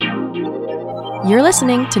You're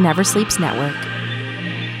listening to Never Sleeps Network.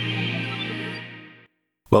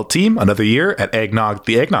 Well, team, another year at Eggnog,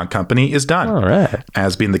 the Eggnog Company, is done. All right.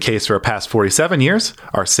 As being the case for our past 47 years,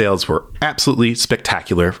 our sales were absolutely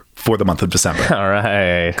spectacular for the month of December. All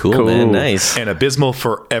right. Cool, man. Nice. And abysmal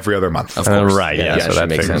for every other month. Of course. Right, yeah, so so that that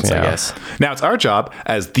makes figures, sense, yeah. I guess. Now, it's our job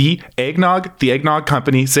as the Eggnog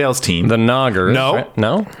Company sales team. The Noggers. No. Right?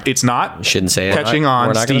 No? It's not. Shouldn't say it. Catching We're on,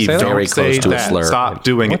 not gonna Steve. say that? Don't Very say close to a that. slur. Stop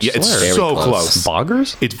doing it. Which Yeah, it's slur? so Very close. close.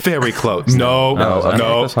 Boggers? It's very close. No,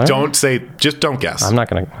 No. don't say, just don't guess. I'm not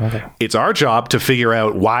going to. Okay. It's our job to figure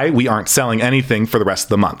out why we aren't selling anything for the rest of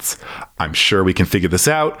the months. I'm sure we can figure this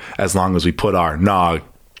out as long as we put our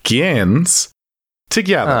noggins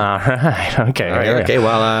together. All right. Okay. All right, okay,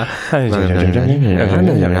 well,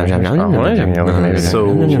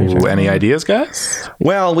 So, any ideas, guys?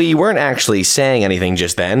 well, we weren't actually saying anything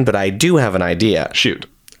just then, but I do have an idea. Shoot.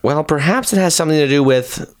 Well, perhaps it has something to do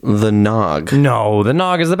with the nog. No, the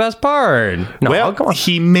nog is the best part. No, Well, come on.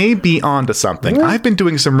 he may be onto something. I've been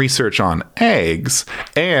doing some research on eggs,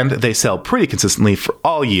 and they sell pretty consistently for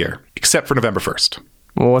all year, except for November 1st.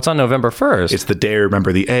 Well, what's on November 1st? It's the day to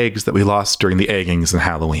remember the eggs that we lost during the eggings and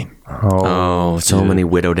Halloween. Oh, so many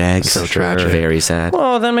widowed eggs. So tragic. Very sad.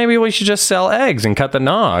 Well, then maybe we should just sell eggs and cut the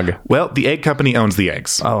nog. Well, the egg company owns the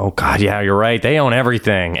eggs. Oh, God, yeah, you're right. They own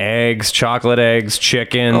everything. Eggs, chocolate eggs,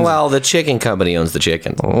 chickens. Well, the chicken company owns the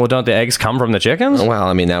chicken. Well, don't the eggs come from the chickens? Well,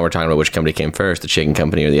 I mean, now we're talking about which company came first, the chicken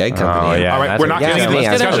company or the egg company. Oh, yeah. All right, that's we're not what- getting yeah, into this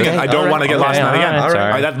yeah, discussion okay. again. I don't want to get lost in that again. all right,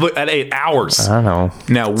 All right, that's at 8 hours. I don't know.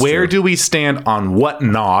 Now, where do we stand on what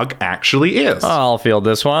nog actually is? I'll field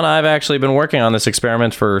this one. I've actually been working on this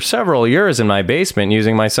experiment for several years in my basement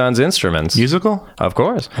using my son's instruments. Musical? Of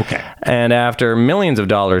course. Okay. And after millions of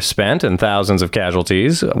dollars spent and thousands of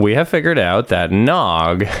casualties, we have figured out that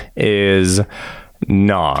nog is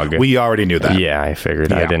nog. We already knew that. Yeah, I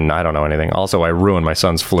figured. Yeah. I don't know anything. Also, I ruined my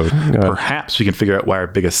son's flute. Go ahead. Perhaps we can figure out why our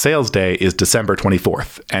biggest sales day is December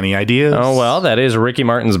 24th. Any ideas? Oh, well, that is Ricky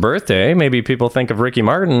Martin's birthday. Maybe people think of Ricky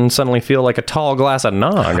Martin and suddenly feel like a tall glass of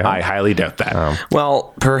nog. I highly doubt that.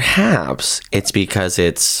 Well, perhaps it's because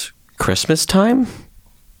it's Christmas time?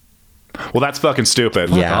 Well, that's fucking stupid.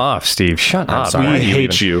 Yeah. Shut off, Steve. Shut up. sorry. We Why do you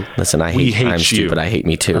hate even- you. Listen, I'm you. stupid. I hate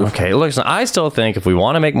me too. Okay, listen, I still think if we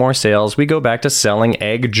want to make more sales, we go back to selling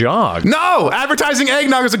egg jog. No! Advertising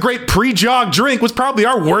eggnog as a great pre-jog drink was probably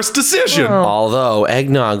our worst decision. Although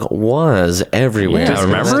eggnog was everywhere. Yeah,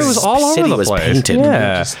 remember? It was all over city the was place. painted.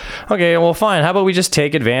 Yeah. Okay, well, fine. How about we just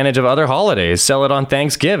take advantage of other holidays, sell it on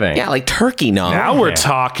Thanksgiving? Yeah, like turkey nog. Now we're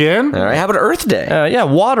talking. All right, how about Earth Day? Yeah,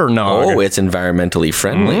 water nog. Oh, it's environmentally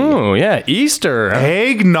friendly. Ooh, yeah, Easter.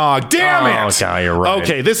 Eggnog. Damn Oh, it. God, you're right.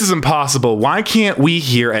 Okay, this is impossible. Why can't we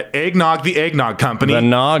here at Eggnog, the Eggnog Company? The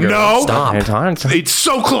nogger. No. Stop. It's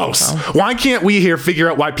so close. Why can't we here figure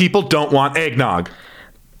out why people don't want eggnog?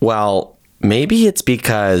 Well, maybe it's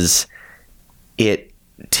because it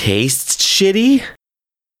tastes shitty,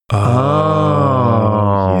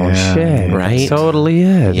 Oh, shit. right? Totally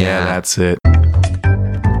is. Yeah. That's it.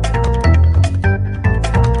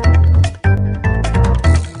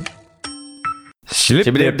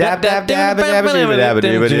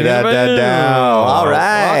 All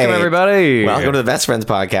right. Welcome, everybody. Welcome to the Best Friends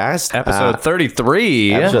Podcast. Episode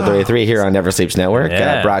 33. Episode 33 here on Never Sleeps Network,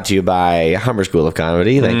 Yeah. brought to you by Humber School of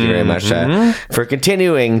Comedy. Thank you very much for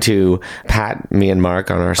continuing to pat me and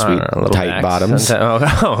Mark on our sweet Little tight backs. bottoms.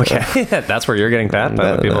 Oh, okay. That's where you're getting pat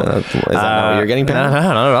by the people. Is that not what you're getting No, pat?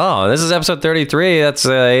 not at all. This is episode 33. That's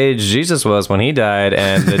the age Jesus was when he died,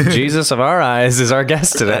 and the Jesus of our eyes is our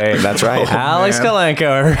guest today. That's right. Alex man.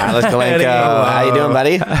 Kalenko. Alex Kalenko, how you doing,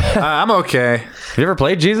 buddy? I'm okay. Have you ever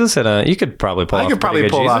played Jesus? You could probably pull off I could a pretty probably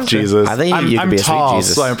good pull off Jesus. I think you could I'm be a sweet tall,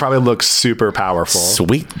 Jesus. so I probably look super powerful.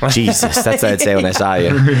 Sweet Jesus. That's what I'd say when I saw you.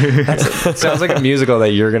 Sounds like a musical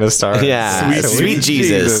that you're going to start. Yeah. Sweet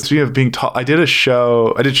Jesus. Speaking of being tall, I did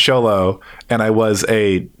Sholo, and I was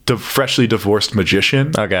a freshly divorced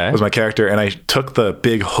magician. Okay. Was my character, and I took the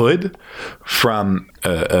big hood from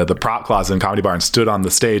the prop closet and comedy bar and stood on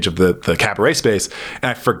the stage of the cabaret space,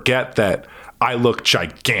 and I forget that I look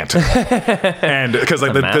gigantic, and because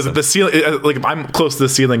like the ceiling, like I'm close to the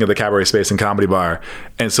ceiling of the cabaret space and comedy bar,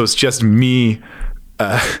 and so it's just me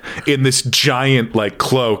in this giant like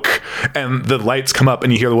cloak, and the lights come up,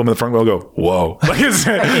 and you hear the woman in the front row go, "Whoa!" Like I was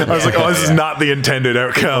like, "Oh, this is not the intended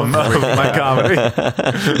outcome of my comedy."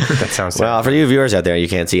 That sounds Well, for you viewers out there, you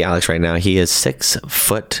can't see Alex right now. He is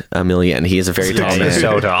 6'1". He is a very tall man. He's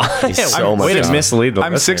so tall. He's so much Way to taller. mislead the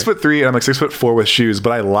I'm listener. 6'3" and I'm like 6'4" with shoes,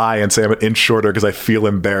 but I lie and say I'm an inch shorter because I feel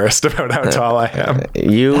embarrassed about how tall I am.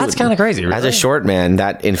 That's kind of crazy. As a really. short man,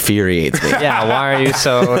 that infuriates me. Yeah, why are you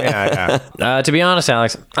so... Yeah. To be honest,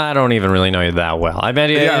 Alex, I don't even really know you that well. I met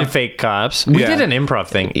you in Fake Cops. We did an improv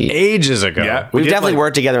thing ages ago. Yeah, We've did, definitely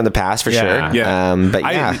worked together in the past for sure. Yeah. But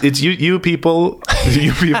yeah. It's you people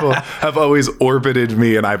have always orbited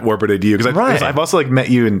me, and I've orbited you because I've also like met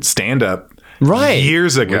you in stand up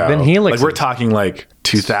years ago. We've been helixing. Like we're talking like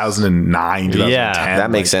 2009, 2010. Yeah, that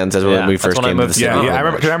makes sense. That's when we first came to the city. Yeah, I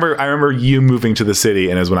remember you moving to the city,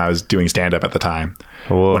 and it was when I was doing stand up at the time.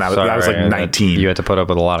 Whoa, when I was like 19. You had to put up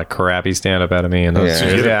with a lot of crappy stand up out of me in those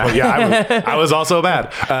years. I was also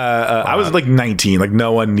bad. I was like 19. Like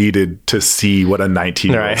no one needed to see what a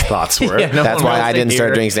 19-year-old's thoughts were. That's why I didn't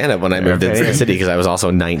start doing stand up when I moved into the city, because I was also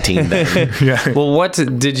 19 then. Well, what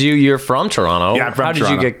did you're from Toronto. Yeah, I'm from Toronto.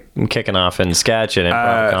 How did you get kicking off in sketch and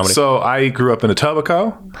improv comedy? So I grew up in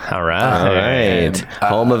Etobicoke. All right.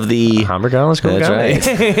 Home of the Hamburger. Let's go. That's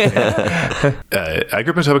right. I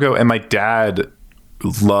grew up in Etobicoke, and my dad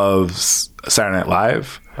loves Saturday Night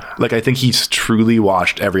Live. Like I think he's truly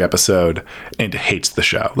watched every episode and hates the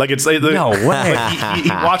show. Like it's like, no way. Like he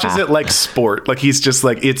watches it like sport. Like he's just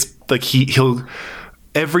like it's like he'll.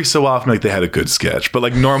 Every so often, like they had a good sketch, but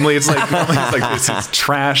like normally it's like this is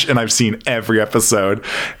trash, and I've seen every episode.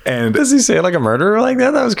 And does he say it like a murderer like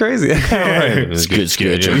that? That was crazy. It's good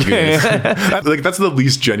sketch. Like that's the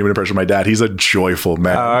least genuine impression of my dad. He's a joyful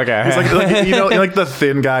man. Oh, okay. He's like you know, like the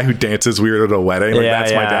thin guy who dances weird at a wedding. Like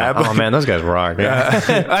that's my dad. Oh man, those guys rock.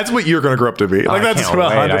 That's what you're gonna grow up to be. Like that's what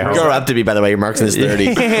grow up to be. By the way, Mark's in his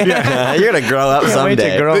 30s. You're gonna grow up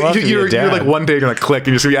someday. You're like one day you're gonna click, and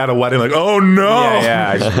you're just gonna be at a wedding. Like oh no. Yeah.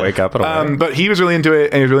 I just wake up at a but he was really into it,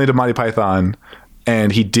 and he was really into Monty Python,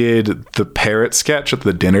 and he did the parrot sketch at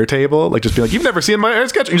the dinner table, like just being like, you've never seen my parrot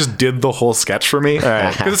sketch, and he just did the whole sketch for me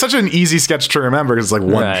because it's such an easy sketch to remember because it's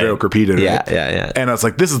like one joke repeated. Yeah. And I was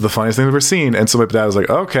like, this is the funniest thing I've ever seen. And so my dad was like,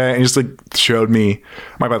 okay, and he just like showed me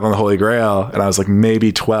Monty Python and the Holy Grail, and I was like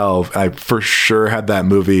maybe 12, and I for sure had that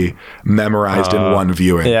movie memorized in one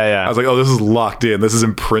viewing. I was like, oh, this is locked in, this is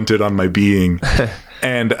imprinted on my being.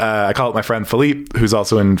 And I called my friend Philippe, who's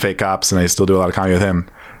also in Fake Cops, and I still do a lot of comedy with him.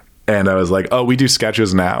 And I was like, oh, we do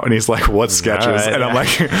sketches now. And he's like, what sketches? Right, and I'm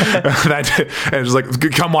like, and just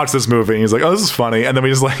like, come watch this movie. And he's like, oh, this is funny. And then we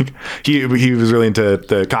just like, he was really into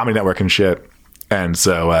the Comedy Network and shit. And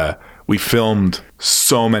so we filmed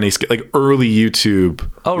so many, like early YouTube.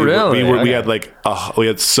 Oh, really? We had like, we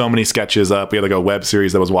had so many sketches up. We had like a web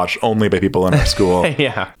series that was watched only by people in our school.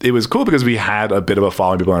 It was cool because we had a bit of a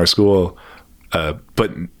following people in our school.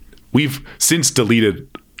 But we've since deleted,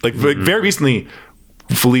 like very recently,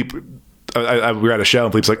 Philippe, we were at a show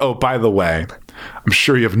and Philippe's like, oh, by the way, I'm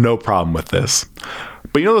sure you have no problem with this,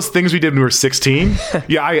 but you know those things we did when we were 16?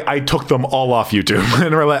 Yeah, I took them all off YouTube.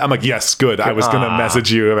 And I'm like, yes, good. I was going to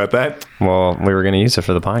message you about that. Well, we were going to use it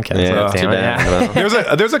for the podcast.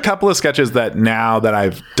 There's a couple of sketches that now that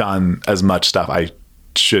I've done as much stuff, I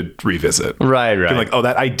should revisit. Right. Like, oh,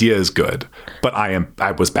 that idea is good, but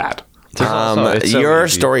I was bad. Your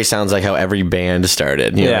story sounds like how every band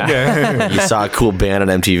started. You know? You saw a cool band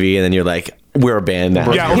on MTV, and then you're like, we're a band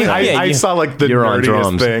now. Yeah, I saw like the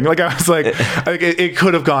nerdiest thing. Like I was like, it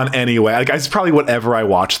could have gone anyway. Like it's probably whatever I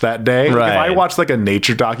watched that day. Like, if I watched like a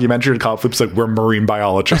nature documentary and called Flips like, we're marine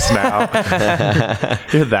biologists now.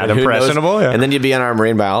 You're that impressionable. Yeah. And then you'd be on our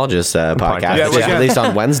marine biologist podcast, which is released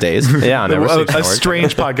on Wednesdays. A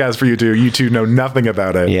strange podcast for you two. You two know nothing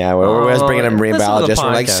about it. Yeah, we're always bringing a marine biologist.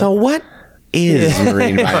 We're like, so what is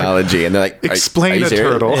marine biology? And they're like, explain a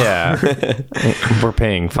turtle. Yeah. We're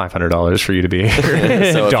paying $500 for you to be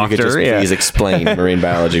so doctor. If you could just please explain marine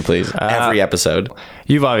biology, please. Every episode.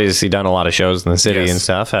 You've obviously done a lot of shows in the city and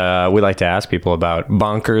stuff. We like to ask people about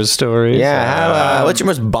bonkers stories. Yeah. What's your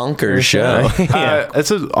most bonkers show?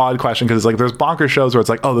 It's an odd question because like there's bonkers shows where it's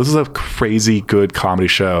like, oh, this is a crazy good comedy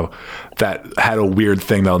show that had a weird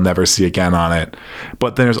thing they'll never see again on it.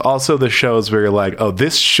 But then there's also the shows where you're like, oh,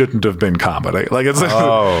 this shouldn't have been comedy. Like it's which is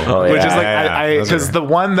like because the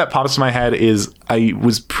one that pops in my head is I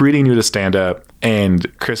was pretty new to stand up,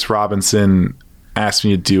 and Chris Robinson asked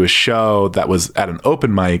me to do a show that was at an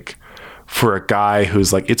open mic for a guy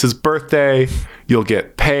who's like, it's his birthday, you'll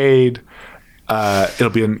get paid, it'll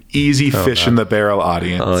be an easy fish in the barrel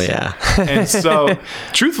audience. Oh yeah. And so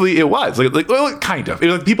truthfully it was like well, kind of, it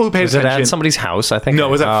was like people who paid attention. Was it at somebody's house? I think no,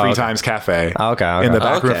 it was at Free Times Cafe. In the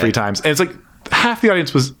back room of Free Times, and it's like half the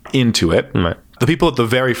audience was into it. Right. The people at the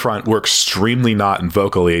very front were extremely not and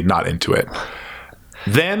vocally not into it.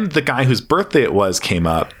 Then the guy whose birthday it was came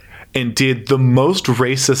up and did the most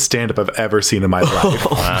racist stand-up I've ever seen in my life.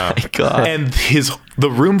 Oh my God. And the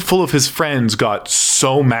room full of his friends got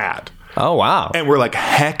so mad. Oh, wow. And we're like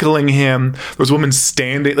heckling him. There's a woman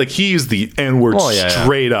standing, like he used the N-word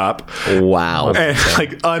straight up. Wow. And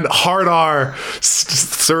like hard R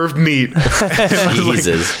served meat.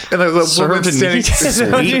 Jesus. And there's a woman standing.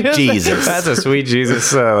 Sweet Jesus. That's a sweet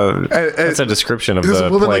Jesus. That's a description of the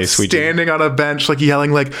woman place. like standing on a bench, like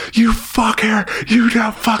yelling, like, "You fucker! You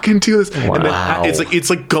don't fucking do this!" Wow. And then it's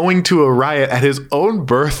like going to a riot at his own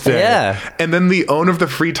birthday. Yeah. And then the owner of the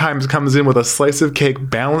Free Times comes in with a slice of cake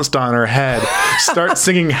balanced on her head, starts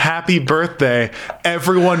singing "Happy Birthday."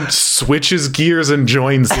 Everyone switches gears and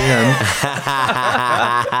joins in.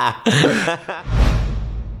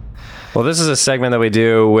 Well, this is a segment that we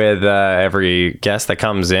do with every guest that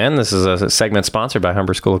comes in. This is a segment sponsored by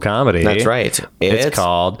Humber School of Comedy. That's right. It's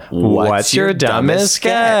called What's Your Dumbest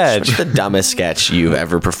Sketch? What's the dumbest sketch you've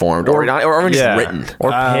ever performed or just written?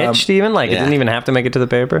 Or pitched even? Like, it didn't even have to make it to the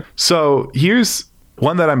paper? So here's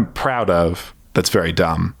one that I'm proud of that's very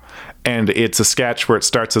dumb. And it's a sketch where it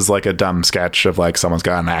starts as like a dumb sketch of like someone's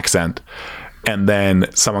got an accent. And then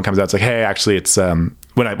someone comes out, it's like, hey, actually, it's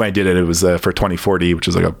when I did it, it was for 2040, which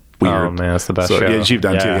is like a weird. Oh, man, that's the best show. Yeah, you've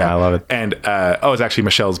done too. Yeah, I love it. And it's actually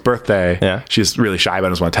Michelle's birthday. Yeah. She's really shy, but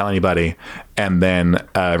doesn't want to tell anybody. And then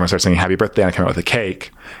everyone starts singing happy birthday, and I come out with a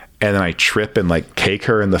cake. And then I trip and like cake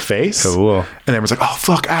her in the face. Cool. And everyone's like, "Oh,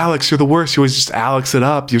 fuck, Alex, you're the worst. You always just Alex it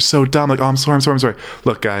up. You're so dumb." Like, "Oh, I'm sorry.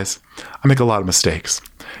 Look, guys, I make a lot of mistakes.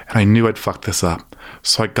 And I knew I'd fucked this up.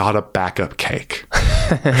 So I got a backup cake."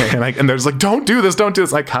 and they're just like, don't do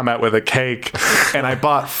this. I come out with a cake, and I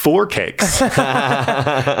bought 4 cakes.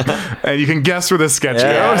 And you can guess where this sketch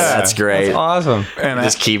goes. That's great. That's awesome. And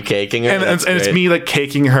just keep caking her. and it's me like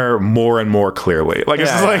caking her more and more clearly. Like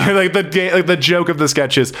it's just like the joke of the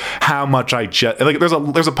sketch is how much I just like. There's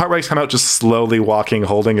a part where I come out just slowly walking,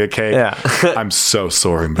 holding a cake. Yeah. I'm so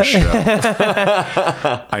sorry, Michelle.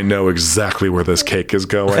 I know exactly where this cake is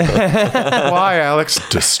going. Why, Alex?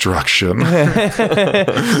 Destruction.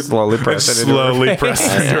 Slowly press it into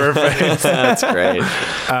her face. That's great.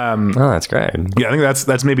 Oh, that's great. Yeah, I think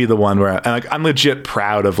that's maybe the one where I'm legit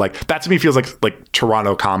proud of. Like that to me feels like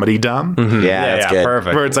Toronto comedy dumb. Mm-hmm. Yeah, that's good.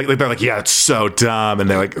 Perfect. Where it's like they're like, yeah, it's so dumb, and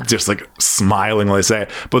they're like just like smiling while they say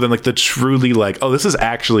it. But then like the truly like, oh, this is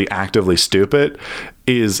actually actively stupid,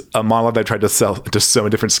 is a monologue that I tried to sell to so many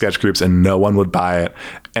different sketch groups, and no one would buy it.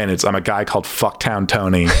 And I'm a guy called Fucktown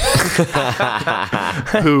Tony,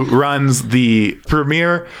 who runs the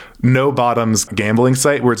premier No Bottoms gambling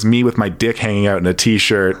site, where it's me with my dick hanging out in a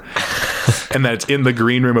t-shirt, and that it's in the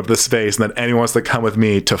green room of the space, and that anyone wants to come with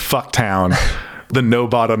me to Fucktown, the No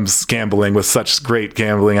Bottoms gambling with such great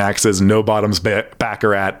gambling acts as No Bottoms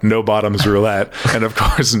Baccarat, No Bottoms Roulette, and of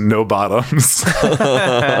course No Bottoms.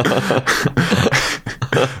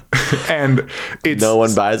 And it's no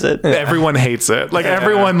one buys it. Everyone hates it. Like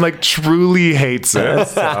everyone like truly hates it.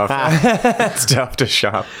 It's tough to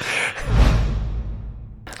shop.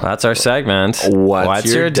 That's our segment.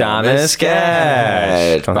 What's your dumbest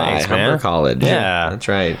sketch? Well, By thanks, Humber man. College. Yeah. That's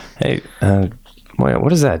right. Hey,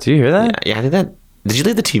 what is that? Do you hear that? Yeah, I think that. Did you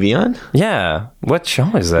leave the TV on? Yeah. What show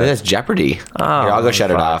is I think that? that's Jeopardy. Oh, Here, I'll go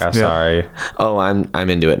shut it fuck, off. I'm sorry. Oh, I'm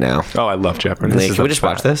into it now. Oh, I love Jeopardy. Nick, can we just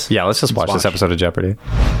watch this? Yeah, let's just watch this episode of Jeopardy.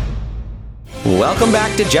 Welcome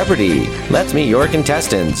back to Jeopardy! Let's meet your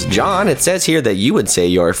contestants. John, it says here that you would say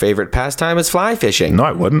your favorite pastime is fly fishing. No,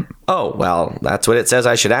 I wouldn't. Oh, well, that's what it says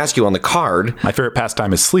I should ask you on the card. My favorite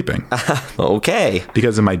pastime is sleeping. Okay.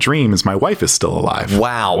 Because in my dreams, my wife is still alive.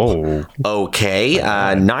 Wow. Whoa. Okay.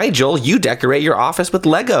 Nigel, you decorate your office with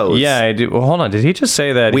Legos. Yeah, I do. Well, hold on. Did he just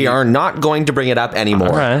say that? We are not going to bring it up anymore.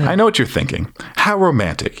 All right. I know what you're thinking. How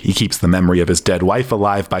romantic. He keeps the memory of his dead wife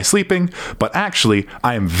alive by sleeping, but actually,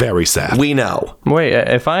 I am very sad. We know. Wait,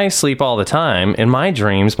 if I sleep all the time, in my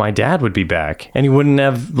dreams, my dad would be back, and he wouldn't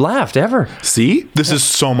have laughed ever. See? This is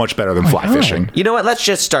so much better than fly fishing. You know what? Let's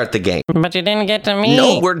just start the game. But you didn't get to me.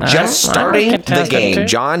 No, we're just starting the contestant game. too.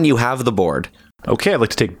 John, you have the board. Okay, I'd like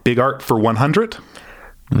to take Big Art for 100.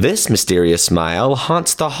 This mysterious smile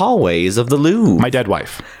haunts the hallways of the Louvre. My dead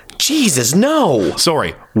wife. Jesus, no.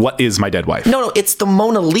 Sorry, what is my dead wife? No, it's the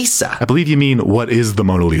Mona Lisa. I believe you mean what is the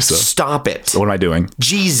Mona Lisa? Stop it. What am I doing?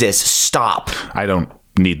 Jesus, stop. I don't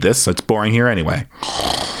need this. It's boring here anyway.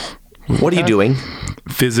 What are you doing?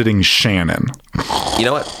 Visiting Shannon. You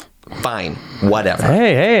know what? Fine. Whatever.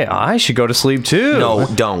 Hey, I should go to sleep too. No,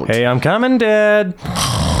 don't. Hey, I'm coming, Dad.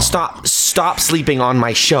 Stop sleeping on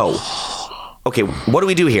my show. Okay, what do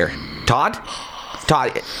we do here? Todd,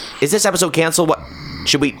 is this episode canceled? What?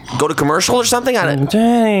 Should we go to commercial or something?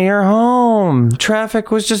 Danny, you're home. Traffic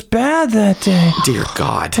was just bad that day. Dear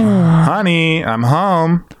God. Honey, I'm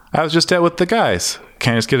home. I was just out with the guys.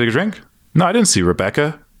 Can I just get a drink? No, I didn't see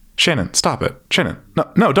Rebecca. Shannon, stop it. Shannon,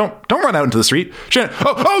 no, don't run out into the street. Shannon,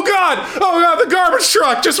 oh God, the garbage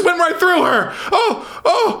truck just went right through her.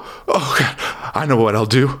 Oh God, I know what I'll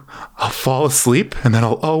do. I'll fall asleep and then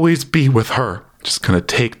I'll always be with her. Just gonna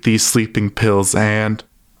take these sleeping pills and,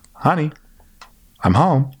 honey, I'm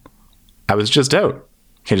home. I was just out.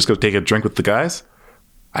 Can't just go take a drink with the guys?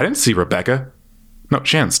 I didn't see Rebecca. No,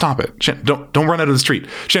 Shannon, stop it. Shannon, don't run out of the street.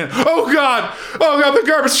 Shannon, oh God, the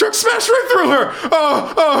garbage truck smashed right through her.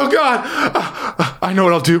 Oh God. I know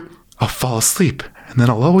what I'll do. I'll fall asleep and then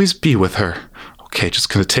I'll always be with her. Okay, just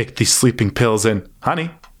gonna take these sleeping pills and,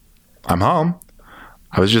 honey, I'm home.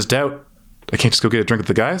 I was just out. I can't just go get a drink with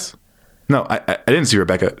the guys? No, I didn't see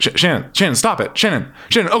Rebecca. Shannon, stop it. Shannon,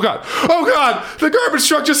 oh God, the garbage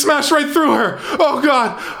truck just smashed right through her. Oh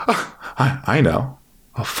God. I know.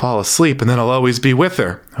 I'll fall asleep and then I'll always be with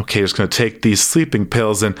her. Okay, just gonna take these sleeping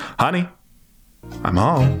pills and, honey, I'm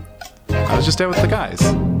home. I was just out with the guys.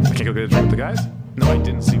 I can't go get a drink with the guys? No, I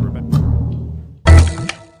didn't see Rebecca.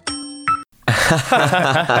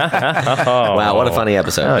 Wow, what a funny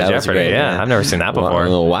episode. Oh, That was Jeopardy, great, yeah. man. I've never seen that before.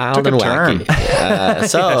 Wild Took a and turn. wacky.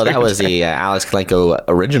 So that was the Alex Kalenko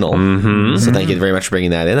original. So thank you very much for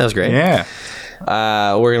bringing that in. That was great. Yeah.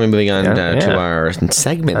 We're going to be moving on to our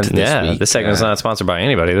segment this week. This segment is not sponsored by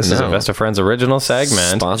anybody. This is a no. Best of Friends original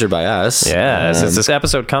segment. Sponsored by us. Yeah, since this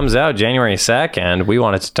episode comes out January 2nd, we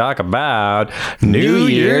wanted to talk about New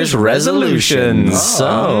Year's resolutions.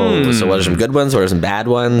 So what are some good ones? What are some bad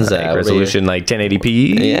ones? Resolution like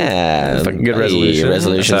 1080p. Yeah. Fucking good resolution.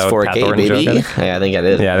 Resolutions That's how Pat 4K, Thornton baby. joke is. Yeah, I think I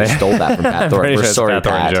did. Yeah, I stole that from Pat Thornton. We're sorry,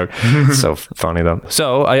 Pat. Joke. So funny though.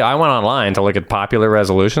 So I went online to look at popular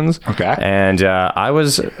resolutions. Okay. And I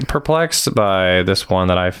was perplexed by this one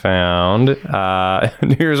that I found.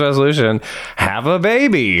 New Year's resolution: have a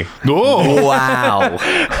baby. Oh, Wow.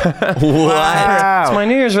 What? It's my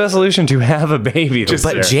New Year's resolution to have a baby.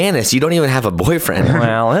 But Janice, you don't even have a boyfriend.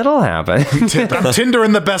 well, it'll happen. I'm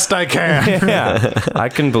Tindering the best I can. Yeah, I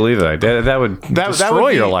couldn't believe that. That would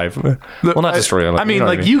destroy be- your life. Well, not destroy your life. I mean, you know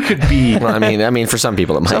what like you could be. Well, I mean, for some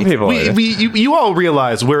people it might. Some people. You all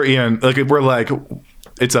realize we're like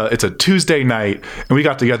it's a Tuesday night and we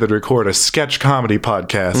got together to record a sketch comedy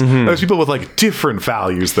podcast. There's people with like different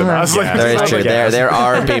values than us. Yeah, Like, That it's is true. like, There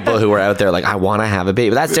are people who are out there like, I want to have a baby.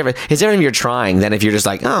 But that's different. It's different if you're trying than if you're just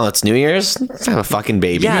like, oh, it's New Year's. Let's have a fucking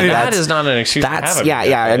baby. Yeah, that That's- is not an excuse. That's to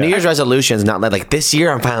have A New Year's resolution is not like this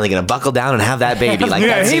year I'm finally gonna buckle down and have that baby. Like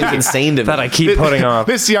Yeah, that seems yeah. insane to me. that I keep putting off.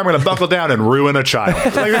 This year I'm going to buckle down and ruin a child.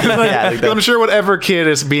 like I'm sure whatever kid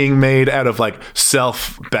is being made out of like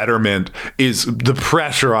self betterment is the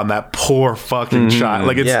pressure on that poor fucking child.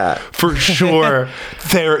 Like it's Yeah. for sure.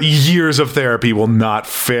 Years of therapy will not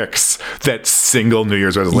fix that single New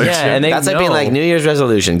Year's resolution. Yeah, and they That's like know. being like New Year's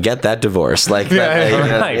resolution. Get that divorce. Like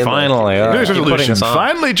that, Right, finally. New Year's keep putting resolution. us on.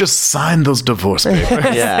 Finally, just sign those divorce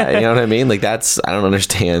papers. Yeah, you know what I mean. Like that's I don't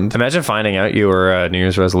understand. Imagine finding out you were a New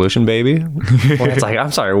Year's resolution baby. Well, it's like,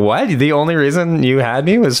 I'm sorry, what? The only reason you had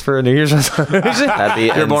me was for a New Year's resolution? That'd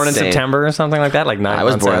be You're born in insane. September or something like that? Like 9 I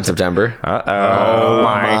was months born in in. September. Oh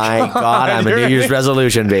My God, I'm a New Year's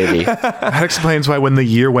resolution baby. That explains why when the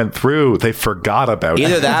year went through, they forgot about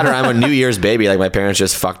Either it. that or I'm a New Year's baby. Like my parents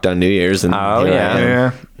just fucked on New Year's. And, Oh, you know, yeah.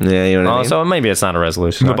 Yeah, Yeah, you know what I Oh, mean? so maybe it's not a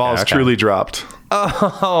resolution. the ball's truly dropped.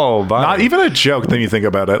 Oh, but Not even a joke. Then you think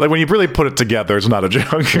about it. Like when you really put it together, it's not a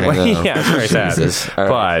joke. yeah, it's very sad. Jesus. All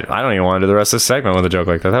right. But I don't even want to do the rest of the segment with a joke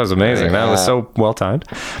like that. That was amazing. That was so well timed.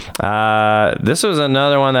 This was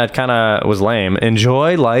another one that kind of was lame.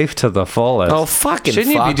 Enjoy life to the fullest. Oh, fucking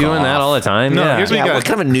Shouldn't you fuck be doing that off. all the time? No, yeah. here's what Yeah, you what got.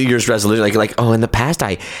 kind of a New Year's resolution? Like, oh, in the past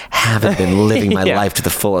I haven't been living my Yeah. life to the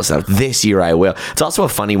fullest. Now, this year I will. It's also a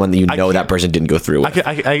funny one that you know that person didn't go through with.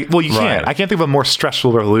 Well, you Right. can't. I can't think of a more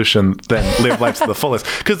stressful revolution than live life to the fullest.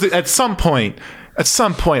 Because at some point,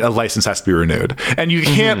 a license has to be renewed, and you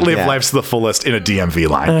can't live yeah. life to the fullest in a DMV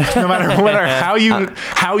line. No matter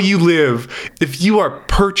how you live, if you are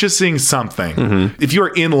purchasing something, if you are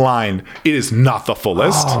in line, it is not the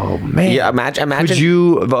fullest. Oh man. Yeah, imagine. Could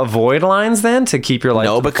you avoid lines then to keep your life?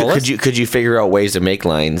 No, to the but fullest? could you figure out ways to make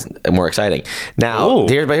lines more exciting? Now, Ooh.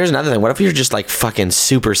 here's another thing. What if you're just like fucking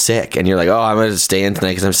super sick and you're like, oh, I'm gonna stay in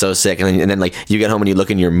tonight because I'm so sick, and then like you get home and you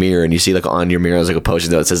look in your mirror and you see like on your mirror there's like a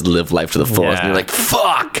post-it note that says "Live life to the fullest," and you're like,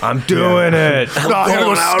 fuck. I'm doing it. I gotta go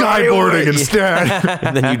going out skyboarding anyway. instead.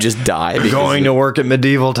 And then you just die. because Going to work at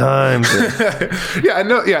medieval times.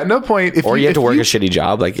 No point. If Or you have to if work a shitty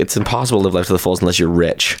job. Like, it's impossible to live life to the fullest unless you're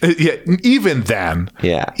rich. Yeah, even then.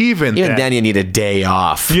 Yeah. Even then you need a day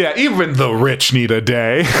off. Yeah, even the rich need a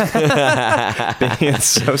day. It's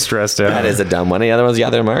so stressed out. That is a dumb one. Any other ones you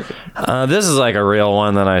got there, Mark? This is like a real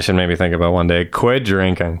one that I should maybe think about one day. Quit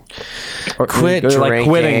drinking. Or Quit like drinking.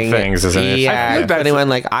 quitting things is an issue. Yeah, like that's-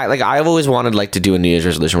 anyone I've always wanted like to do a New Year's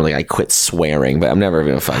resolution where like I quit swearing, but I'm never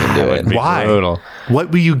gonna fucking do it. Why? Brutal.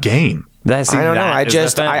 What will you gain? That's I don't know. I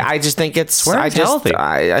just think it's Swearing's healthy.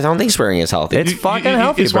 I don't think swearing is healthy. It's fucking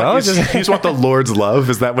healthy, just bro. Want, you just want the Lord's love?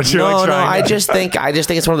 Is that what you're no, like trying? I just think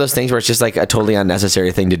it's one of those things where it's just like a totally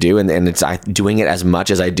unnecessary thing to do, and it's doing it as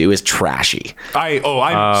much as I do is trashy.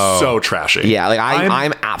 I'm so trashy. Yeah, like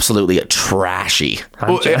I'm absolutely trashy.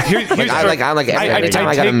 Well, here's Anytime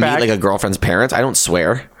I gotta meet like a girlfriend's parents, I don't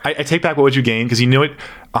swear. I take back what would you gain, because you know it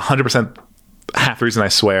 100%. Half the reason I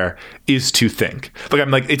swear is to think. Like I'm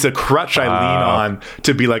like, it's a crutch I lean on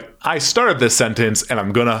to be like, I started this sentence and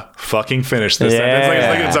I'm gonna fucking finish this sentence.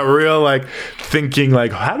 Like it's a real like thinking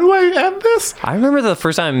like, how do I end this? I remember the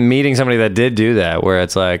first time meeting somebody that did do that, where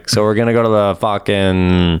it's like, so we're gonna go to the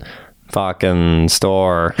fucking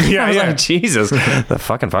store. Yeah, I was yeah. like, Jesus, the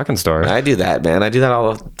fucking store. I do that, man. I do that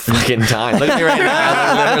all the fucking time. Look at me right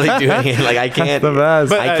now. I'm literally doing it. Like I can't. the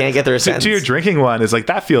best. I can't get through a sentence. To your drinking one is like,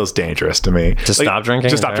 that feels dangerous to me. To stop drinking?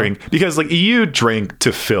 To stop Okay. drinking. Because like you drink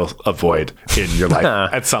to fill a void in your life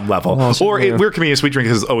at some level. We're comedians, we drink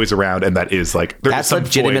is always around, and that is like, there is That's some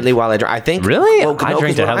legitimately void. while I drink. I think Really? Well, I no,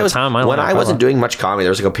 drink 'cause to have the time of my when life. I wasn't doing much comedy,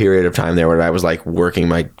 there was like a period of time there where I was like working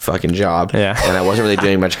my fucking job, Yeah. and I wasn't really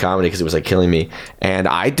doing much comedy because it was like killing me. And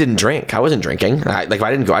I didn't drink. I wasn't drinking. If I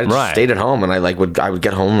didn't go, I just Right. stayed at home, and I would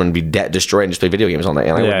get home and be destroyed and just play video games all night.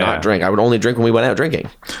 And I would Yeah, not yeah. drink. I would only drink when we went out drinking.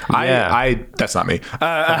 I that's not me.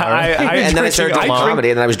 And then I started doing comedy,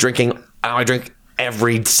 and then I was drinking. I drink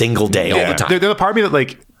every single day, all the time. There's a part of me that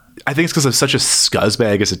like, I think it's because I'm such a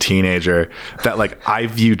scuzzbag as a teenager that like I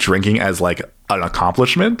view drinking as like an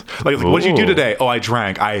accomplishment. Like what did you do today? Oh, I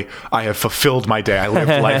drank. I have fulfilled my day. I lived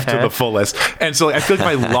life to the fullest. And so like, I feel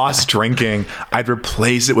like if I lost drinking, I'd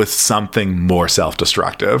replace it with something more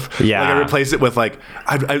self-destructive. Yeah. Like I replace it with like,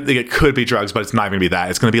 I think it could be drugs, but it's not going to be that.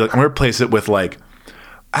 It's going to be like, I'm going to replace it with like,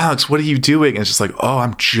 Alex, what are you doing? And it's just like, oh,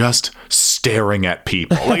 I'm just staring at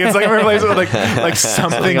people. Like it's like I replace it with like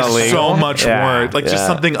something so much worse, like just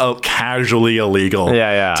something casually illegal.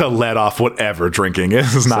 To let off whatever drinking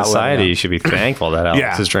is. Not Society should be thankful that Alex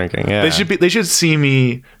Yeah. is drinking. Yeah. They should see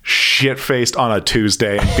me shit faced on a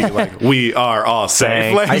Tuesday and be like, we are all safe.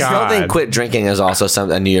 Thank Like, I still God. think quit drinking is also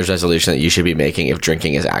a New Year's resolution that you should be making if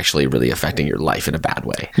drinking is actually really affecting your life in a bad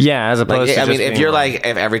way. Yeah, as opposed Like, to I mean, just if being you're like,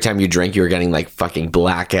 if every time you drink you're getting like fucking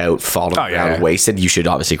blackout, fall to the ground, yeah. wasted, you should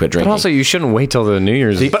obviously quit But drinking. also, you shouldn't wait till the New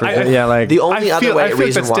Year's. But I- yeah, like the only I feel like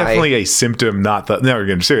reason that's why definitely a symptom, not the. No, we're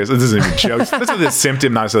getting serious. This isn't even jokes. This is a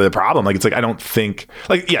symptom, not necessarily the problem. Like it's like I don't think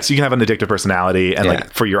like yes, you can have an addictive personality and Yeah.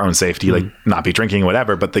 like for your own safety, like not be drinking,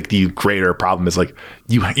 whatever. But like the greater problem is like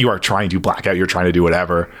you are trying to black out. You're trying to do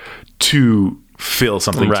whatever to fill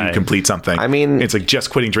something, to Right. complete something. I mean- it's like just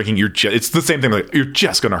quitting drinking. It's the same thing. Like you're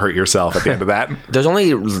just going to hurt yourself at the end of that. there's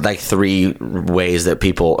only like three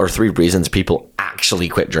reasons people actually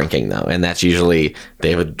quit drinking though, and that's usually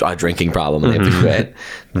they have a drinking problem and they have to quit.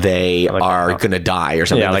 They are gonna die or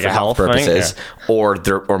something, Yeah, like for a health health thing, purposes,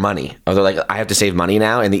 or money. Or they're like, I have to save money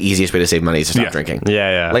now, and the easiest way to save money is to stop Yeah. drinking.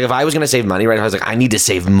 Yeah. Like if I was gonna save money, right, I was like, I need to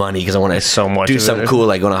save money because I want to So much do of something it. cool,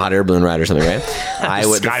 like go on a hot air balloon ride or something, right? I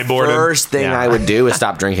would. The Skyboarding. first thing Yeah. I would do is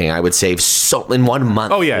stop drinking. I would save in 1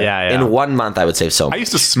 month. Oh yeah, Yeah. In 1 month, I would save so I much.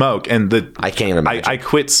 used to smoke, and I can't even imagine. I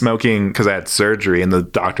quit smoking because I had surgery, and the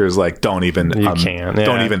doctor's like, "Don't even, You can't,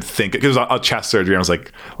 don't yeah. even think." Because a chest surgery, and I was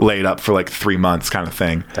like laid up for like 3 months, kind of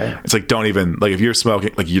thing. It's like, don't even like if you're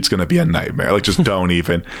smoking, like it's gonna be a nightmare. Like just don't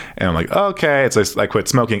even. And I'm like, okay. It's like I quit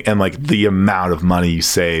smoking, and like the amount of money you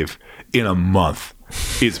save in a month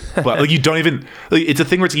is, but like you don't even. Like, it's a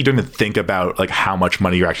thing where it's, you don't even think about like how much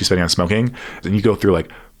money you're actually spending on smoking, and you go through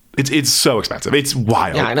like. It's so expensive. It's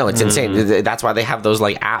wild. Yeah, I know, it's insane. That's why they have those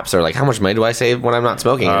like apps. Or like, how much money do I save when I'm not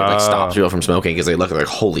smoking? And it like stops people from smoking because they look at like,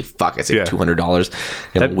 holy fuck, I saved Yeah. $200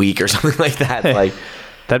 in a week or something like that. Like,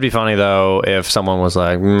 That'd be funny though if someone was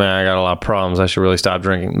like, "Man, I got a lot of problems. I should really stop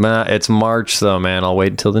drinking." Man, it's March though, man. I'll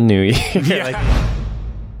wait until the new year. Yeah.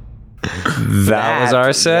 That was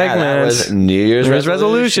our segment. That was New Year's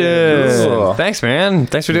resolution. Cool. Thanks, man.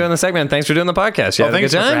 Thanks for doing the segment. Thanks for doing the podcast. You had a good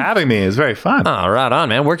Thanks for time? having me. It was very fun. Oh, right on,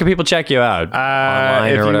 man. Where can people check you out?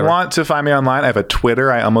 Online If or you whatever? want to find me online, I have a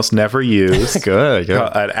Twitter I almost never use. Good.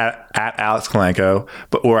 At Alex Kalenko.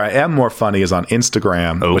 But where I am more funny is on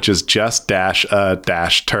Instagram, which is just dash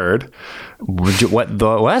turd. What?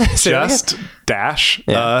 Say that Just dash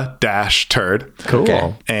turd. again? Cool.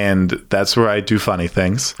 Okay. And that's where I do funny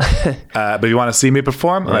things. But if you want to see me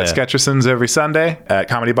perform, I'm at yeah. Sketcherson's every Sunday at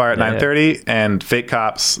Comedy Bar at 9:30. And Fake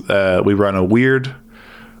Cops, we run a weird,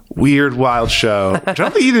 wild show, which I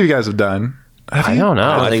don't think either of you guys have done. I don't know.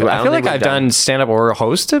 I feel like we've I've done stand-up or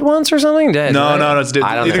hosted once or something. No, it's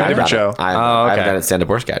I don't a think I've different done show. it. I haven't okay. done it stand-up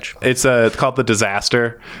or sketch. It's called The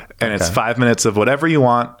Disaster, and it's 5 minutes of whatever you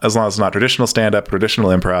want, as long as it's not traditional stand-up,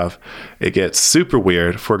 traditional improv. It gets super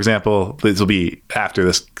weird. For example, this will be after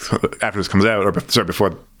this comes out, or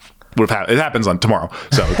before. It happens on tomorrow,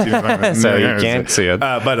 so So you can't see it.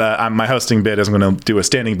 But my hosting bit is I'm going to do a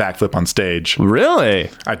standing backflip on stage. Really?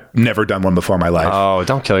 I've never done one before in my life. Oh,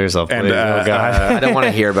 don't kill yourself, please. And, Oh, God. I don't want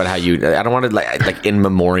to hear about how you. I don't want to like in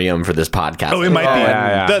memoriam for this podcast. Oh, it might be.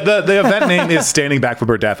 yeah. The event name is Standing Backflip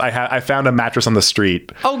or Death. I found a mattress on the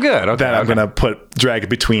street. Oh, good. Okay. That I'm going to drag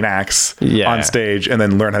between acts Yeah. on stage and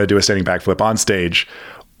then learn how to do a standing backflip on stage.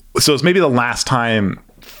 So it's maybe the last time,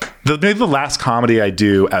 maybe the last comedy I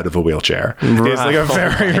do out of a wheelchair. It's like a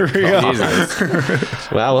very real.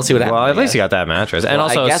 Well, we'll see what happens. Well, at least you got that mattress. And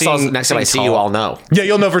also, I guess next time I see you, I'll know. Yeah,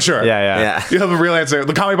 you'll know for sure. Yeah. You'll have a real answer.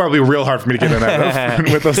 The comedy bar will be real hard for me to get in there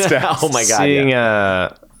with those steps. Oh my God. Seeing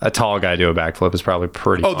a tall guy do a backflip is probably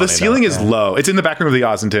pretty Oh, the ceiling is low. It's in the back room of the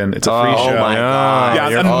Ozenton. It's a free show. my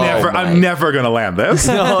God. Yeah, I'm never going to land this.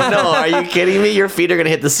 No, are you kidding me? Your feet are gonna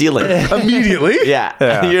hit the ceiling. Immediately.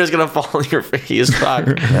 Yeah. You're just gonna fall on your face. Fuck.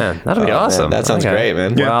 Man, that'll be awesome. Man, that sounds great,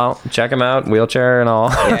 man. Well, check him out, wheelchair and all.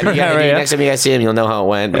 Next time you guys see him, you'll know how it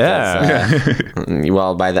went. Yeah.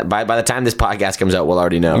 Well, by the time this podcast comes out, we'll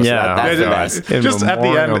already know. So Yeah. that's the Yeah, best. just at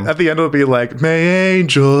memoriam. the end it'll be like, "May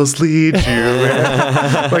angels lead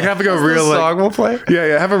you." Like have a real song will play.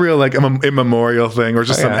 Yeah, have a real like immemorial thing, or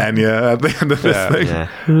just some Enya at the end of this thing.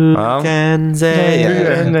 Yeah. Can say.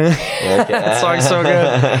 That song's so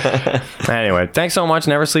good. Anyway, thanks so much,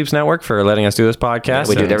 Never Sleeps Network, for letting us do this podcast.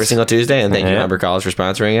 We do it every single Tuesday, and thank you, Yeah. Humber College, for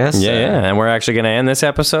sponsoring us. Yeah. And we're actually going to end this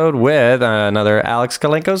episode with another Alex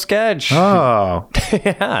Kalenko sketch. Oh,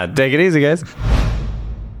 Yeah, take it easy, guys.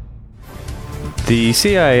 The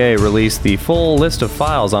CIA released the full list of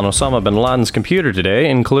files on Osama bin Laden's computer today,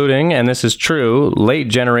 including, and this is true,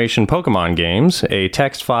 late-generation Pokemon games, a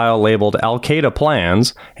text file labeled Al-Qaeda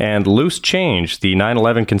Plans, and Loose Change, the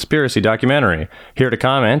 9/11 conspiracy documentary. Here to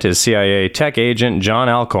comment is CIA tech agent John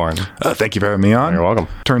Alcorn. thank you for having me on. You're welcome.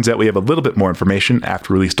 Turns out we have a little bit more information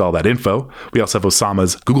after we released all that info. We also have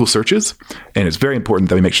Osama's Google searches, and it's very important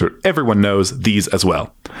that we make sure everyone knows these as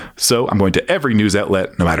well. So I'm going to every news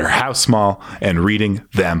outlet, no matter how small, and reading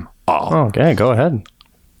them all. Okay, go ahead.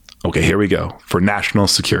 Okay, here we go. For national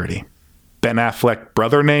security. Ben Affleck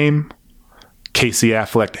brother name. Casey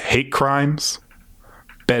Affleck hate crimes.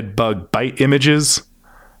 Bed bug bite images.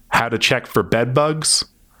 How to check for bed bugs.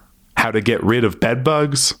 How to get rid of bed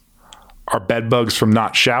bugs. Are bed bugs from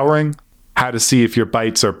not showering? How to see if your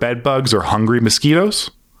bites are bed bugs or hungry mosquitoes.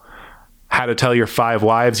 How to tell your 5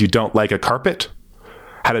 wives you don't like a carpet.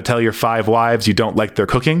 How to tell your 5 wives you don't like their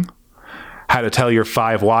cooking. How to tell your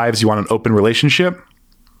 5 wives you want an open relationship.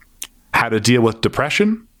 How to deal with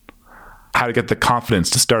depression. How to get the confidence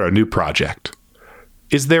to start a new project.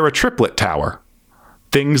 Is there a triplet tower?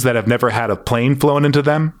 Things that have never had a plane flown into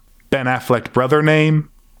them. Ben Affleck brother name.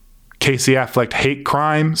 Casey Affleck hate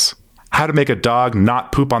crimes. How to make a dog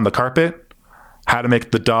not poop on the carpet. How to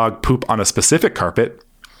make the dog poop on a specific carpet.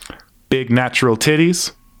 Big natural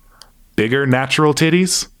titties. Bigger natural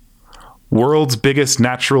titties. World's biggest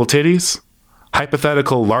natural titties.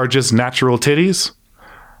 Hypothetical largest natural titties.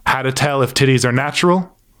 How to tell if titties are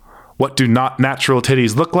natural. What do not natural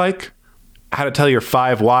titties look like? How to tell your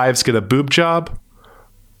 5 wives get a boob job.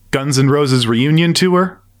 Guns N' Roses reunion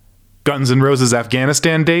tour. Guns N' Roses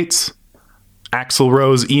Afghanistan dates. Axl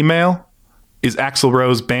Rose email. Is Axl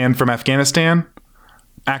Rose banned from Afghanistan?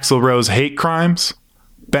 Axl Rose hate crimes.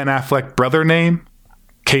 Ben Affleck brother name.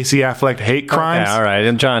 Casey Affleck hate crimes. Yeah, all right.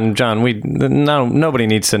 And John, nobody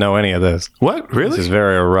needs to know any of this. What? Really? This is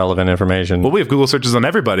very irrelevant information. Well, we have Google searches on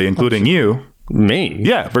everybody, including you. Me?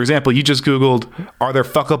 Yeah. For example, you just Googled, are there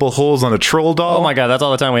fuckable holes on a troll doll? Oh my God, that's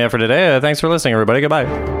all the time we have for today. Thanks for listening, everybody. Goodbye.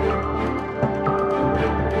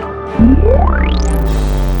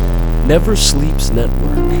 Never Sleeps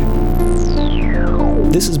Network.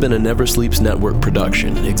 This has been a Never Sleeps Network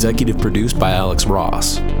production, executive produced by Alex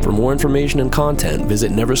Ross. For more information and content,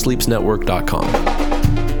 visit neversleepsnetwork.com.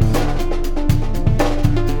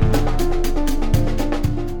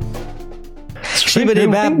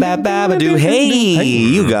 Hey,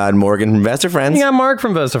 you got Morgan from Vesta Friends. You got Mark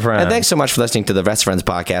from Vesta Friends. And thanks so much for listening to the Vesta Friends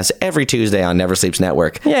podcast every Tuesday on Never Sleeps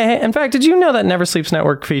Network. Yeah, hey, in fact, did you know that Never Sleeps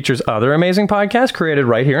Network features other amazing podcasts created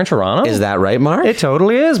right here in Toronto? Is that right, Mark? It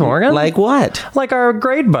totally is, Morgan. Like what? Like our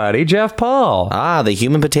great buddy, Jeff Paul. Ah, the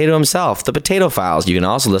human potato himself, the Potato Files. You can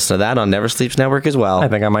also listen to that on Never Sleeps Network as well. I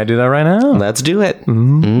think I might do that right now. Let's do it.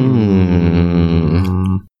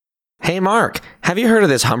 Hey, Mark, have you heard of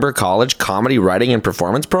this Humber College comedy writing and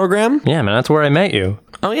performance program? Yeah, man, that's where I met you.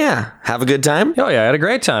 Oh, yeah. Have a good time? Oh, yeah, I had a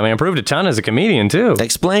great time. I improved a ton as a comedian, too.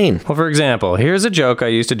 Explain. Well, for example, here's a joke I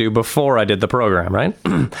used to do before I did the program, right?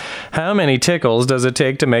 How many tickles does it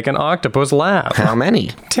take to make an octopus laugh? How many?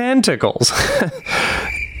 10 tickles.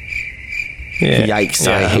 Yeah. Yikes,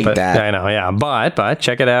 I hate that. I know, yeah. But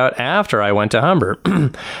check it out after I went to Humber.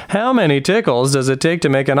 How many tickles does it take to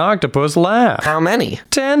make an octopus laugh? How many?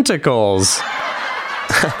 Tentacles.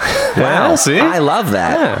 Wow, see? I love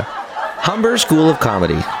that. Yeah. Humber School of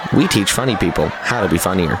Comedy. We teach funny people how to be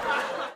funnier.